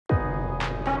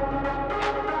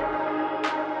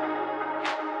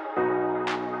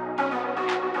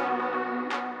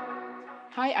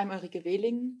Hi, I'm Ulrike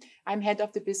Wehling. I'm head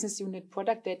of the business unit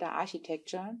Product Data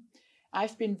Architecture.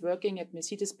 I've been working at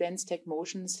Mercedes-Benz Tech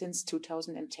Motion since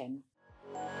 2010.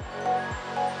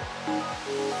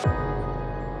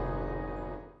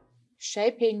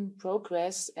 Shaping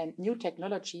progress and new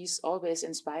technologies always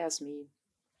inspires me.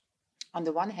 On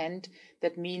the one hand,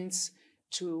 that means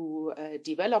to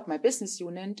develop my business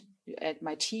unit and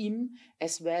my team,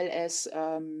 as well as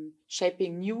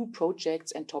shaping new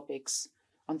projects and topics.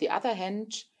 On the other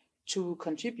hand, to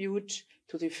contribute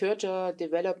to the further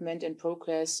development and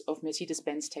progress of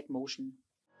Mercedes-Benz Tech Motion.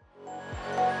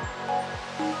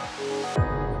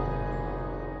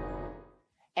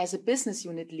 As a business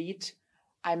unit lead,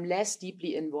 I'm less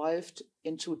deeply involved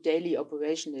into daily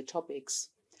operational topics.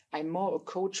 I'm more a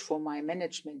coach for my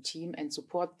management team and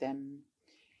support them.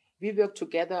 We work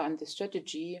together on the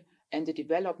strategy and the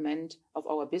development of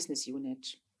our business unit.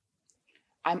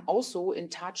 I'm also in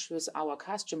touch with our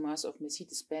customers of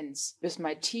Mercedes-Benz. With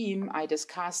my team, I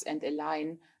discuss and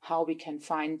align how we can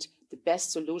find the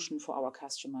best solution for our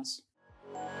customers.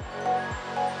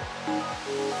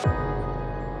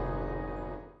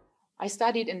 I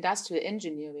studied industrial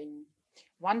engineering.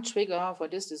 One trigger for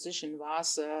this decision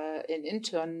was an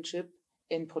internship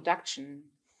in production.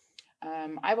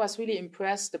 I was really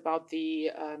impressed about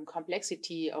the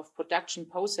complexity of production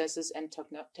processes and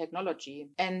technology.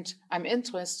 And I'm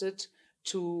interested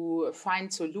to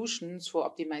find solutions for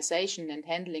optimization and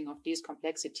handling of this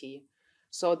complexity.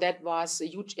 So that was a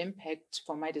huge impact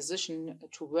for my decision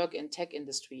to work in tech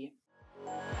industry.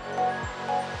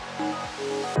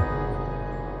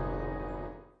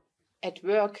 At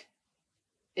work,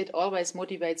 it always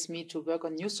motivates me to work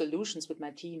on new solutions with my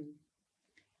team.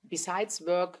 Besides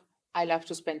work, I love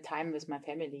to spend time with my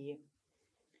family.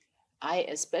 I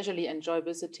especially enjoy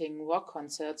visiting rock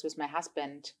concerts with my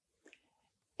husband.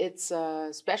 It's a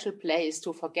special place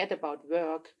to forget about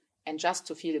work and just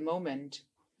to feel a moment.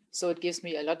 So it gives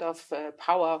me a lot of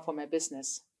power for my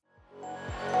business.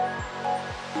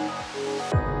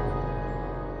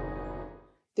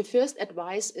 The first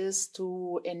advice is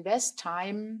to invest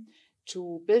time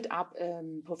to build up a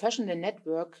professional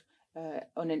network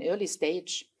on an early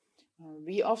stage.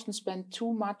 We often spend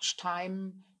too much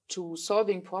time to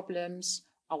solving problems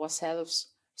ourselves,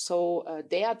 so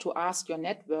dare to ask your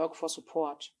network for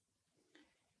support.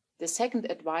 The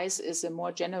second advice is a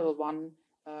more general one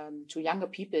to younger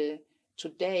people.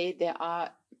 Today, there are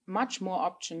much more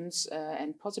options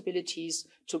and possibilities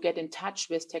to get in touch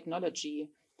with technology.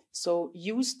 So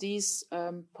use these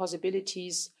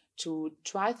possibilities to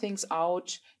try things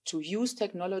out, to use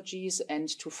technologies and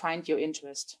to find your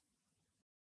interest.